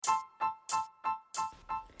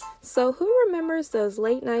So who remembers those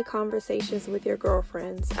late night conversations with your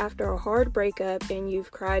girlfriends after a hard breakup and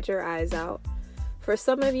you've cried your eyes out? For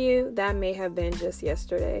some of you, that may have been just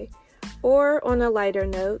yesterday. Or on a lighter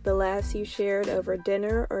note, the laughs you shared over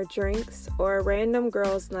dinner or drinks or a random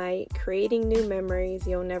girls' night, creating new memories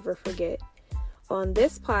you'll never forget. On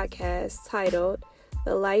this podcast titled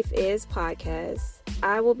The Life Is Podcast,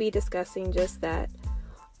 I will be discussing just that.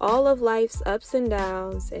 All of life's ups and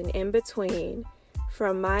downs and in between,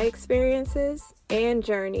 from my experiences and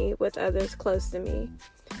journey with others close to me.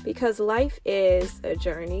 Because life is a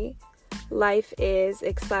journey, life is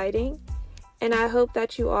exciting, and I hope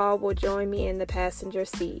that you all will join me in the passenger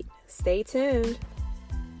seat. Stay tuned.